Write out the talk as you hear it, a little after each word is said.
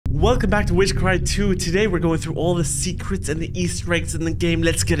Welcome back to Witch Cry 2. Today we're going through all the secrets and the Easter eggs in the game.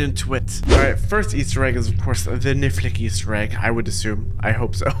 Let's get into it. Alright, first Easter egg is of course the Niflick Easter egg, I would assume. I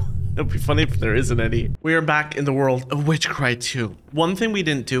hope so. It'll be funny if there isn't any. We are back in the world of Witch Cry 2. One thing we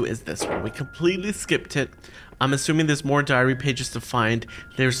didn't do is this one. We completely skipped it. I'm assuming there's more diary pages to find.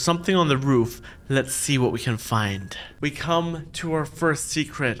 There's something on the roof. Let's see what we can find. We come to our first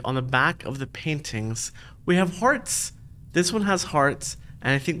secret. On the back of the paintings, we have hearts. This one has hearts.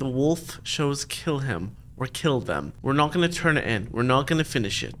 And I think the wolf shows kill him or kill them. We're not going to turn it in. We're not going to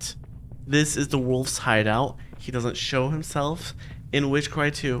finish it. This is the wolf's hideout. He doesn't show himself in Witch Cry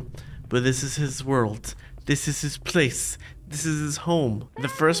 2, but this is his world. This is his place. This is his home. The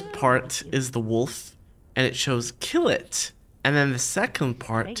first part is the wolf and it shows kill it. And then the second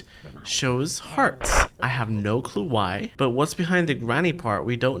part shows hearts. I have no clue why, but what's behind the granny part,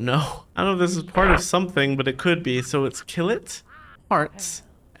 we don't know. I don't know if this is part of something, but it could be. So it's kill it. Hearts,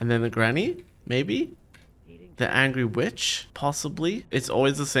 and then the granny, maybe the angry witch, possibly. It's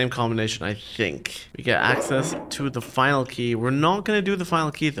always the same combination, I think. We get access to the final key. We're not gonna do the final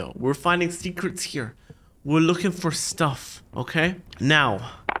key though. We're finding secrets here. We're looking for stuff. Okay,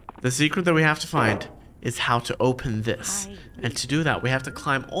 now the secret that we have to find is how to open this, and to do that we have to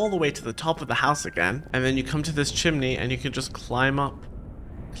climb all the way to the top of the house again, and then you come to this chimney and you can just climb up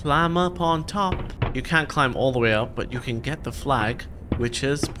on top. You can't climb all the way up, but you can get the flag, which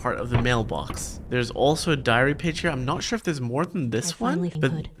is part of the mailbox. There's also a diary page here. I'm not sure if there's more than this one,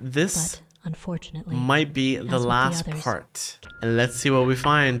 but this unfortunately might be the last part. And let's see what we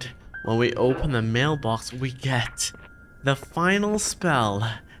find. When we open the mailbox, we get the final spell,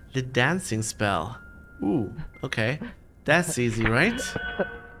 the dancing spell. Ooh, okay. That's easy, right?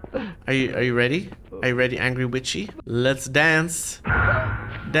 Are you ready? Are you ready, Angry Witchy? Let's dance.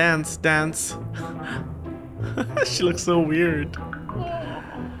 Dance, dance. She looks so weird.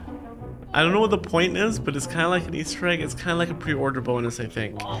 I don't know what the point is, but it's kind of like an Easter egg. It's kind of like a pre-order bonus, I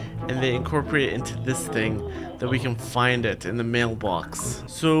think. And they incorporate it into this thing that we can find it in the mailbox.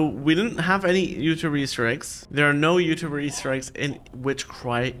 So we didn't have any YouTuber Easter eggs. There are no YouTuber Easter eggs in Witch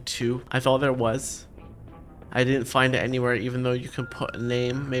Cry 2. I thought there was. I didn't find it anywhere, even though you can put a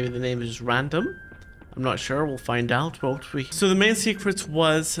name. Maybe the name is just random. I'm not sure. We'll find out, won't we? So the main secret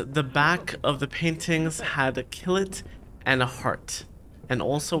was the back of the paintings had a kill it and a heart. And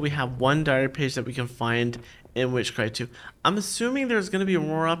also we have one diary page that we can find in Witch Cry 2. I'm assuming there's going to be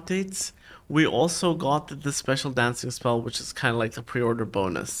more updates. We also got the special dancing spell, which is kind of like the pre-order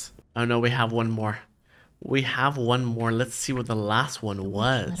bonus. Oh no, we have one more. We have one more. Let's see what the last one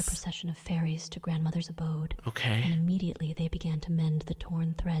was. Led a procession of fairies to grandmother's abode. Okay. And immediately they began to mend the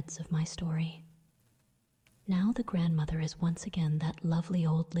torn threads of my story. Now the grandmother is once again that lovely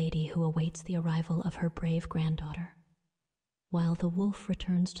old lady who awaits the arrival of her brave granddaughter, while the wolf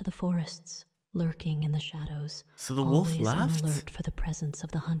returns to the forests, lurking in the shadows. So the wolf left? On alert for the presence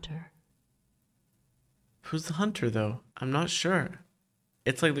of the hunter. Who's the hunter though? I'm not sure.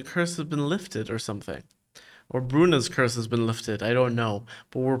 It's like the curse has been lifted or something. Or Bruna's curse has been lifted. I don't know.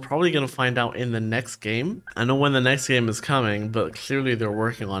 But we're probably going to find out in the next game. I know when the next game is coming, but clearly they're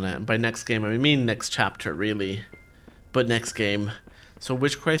working on it. And by next game, I mean next chapter, really. But next game. So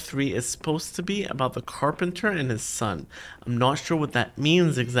Witch Cry 3 is supposed to be about the carpenter and his son. I'm not sure what that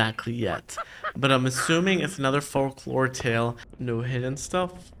means exactly yet. But I'm assuming it's another folklore tale. No hidden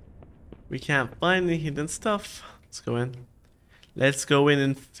stuff. We can't find any hidden stuff. Let's go in. Let's go in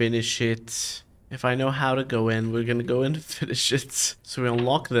and finish it. If I know how to go in, we're gonna go in and finish it. So we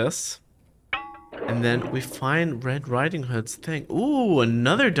unlock this. And then we find Red Riding Hood's thing. Ooh,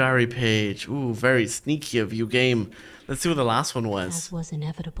 another diary page. Ooh, very sneaky of you, game. Let's see what the last one was. As was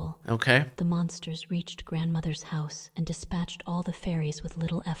inevitable. Okay. The monsters reached grandmother's house and dispatched all the fairies with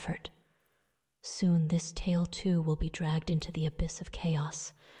little effort. Soon this tale too will be dragged into the abyss of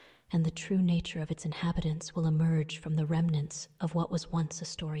chaos, and the true nature of its inhabitants will emerge from the remnants of what was once a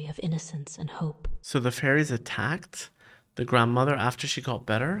story of innocence and hope. So the fairies attacked the grandmother after she got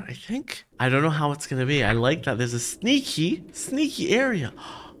better, I think? I don't know how it's gonna be. I like that. There's a sneaky area.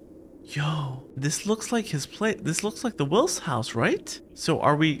 Yo, this looks like his place. This looks like the Will's house, right? So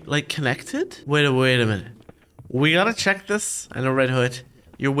are we like connected? Wait a minute. We gotta check this. I know Red Hood.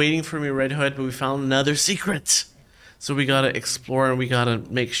 You're waiting for me, Red Hood, but we found another secret. So we gotta explore and we gotta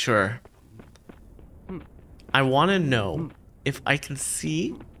make sure. I wanna know if I can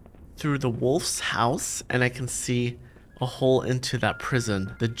see through the wolf's house and I can see a hole into that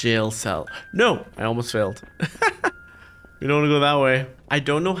prison, the jail cell. No, I almost failed. We don't wanna go that way. I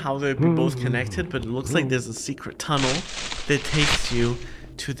don't know how they'd be both connected, but it looks like there's a secret tunnel that takes you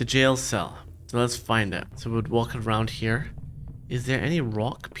to the jail cell. So let's find it. So we'd walk around here Is there any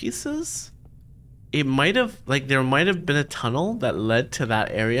rock pieces? It might have, like, there might have been a tunnel that led to that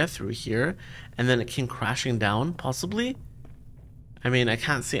area through here, and then it came crashing down, possibly? I mean, I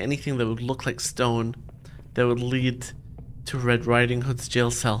can't see anything that would look like stone that would lead to Red Riding Hood's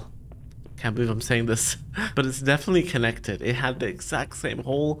jail cell. Can't believe I'm saying this, but it's definitely connected. It had the exact same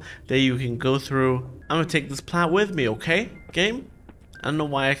hole that you can go through. I'm gonna take this plant with me, okay, game? I don't know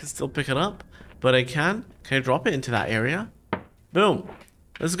why I can still pick it up, but I can. Can I drop it into that area? Boom.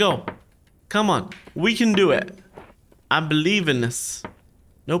 Let's go. Come on. We can do it. I believe in this.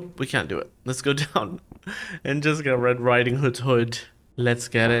 Nope, we can't do it. Let's go down and just get Red Riding Hood's hood. Let's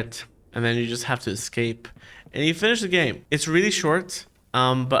get it. And then you just have to escape. And you finish the game. It's really short,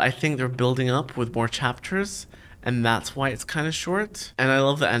 but I think they're building up with more chapters. And that's why it's kind of short. And I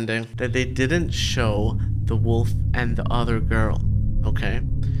love the ending. That they didn't show the wolf and the other girl. Okay?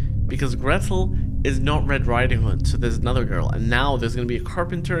 Because Gretel is not Red Riding Hood, so there's another girl. And now there's going to be a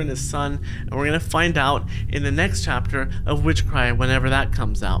carpenter and his son, and we're going to find out in the next chapter of Witchcry whenever that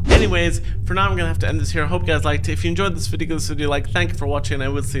comes out. Anyways, for now I'm going to have to end this here. I hope you guys liked it. If you enjoyed this video, give this video a like. Thank you for watching, and I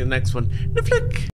will see you in the next one. Niflick!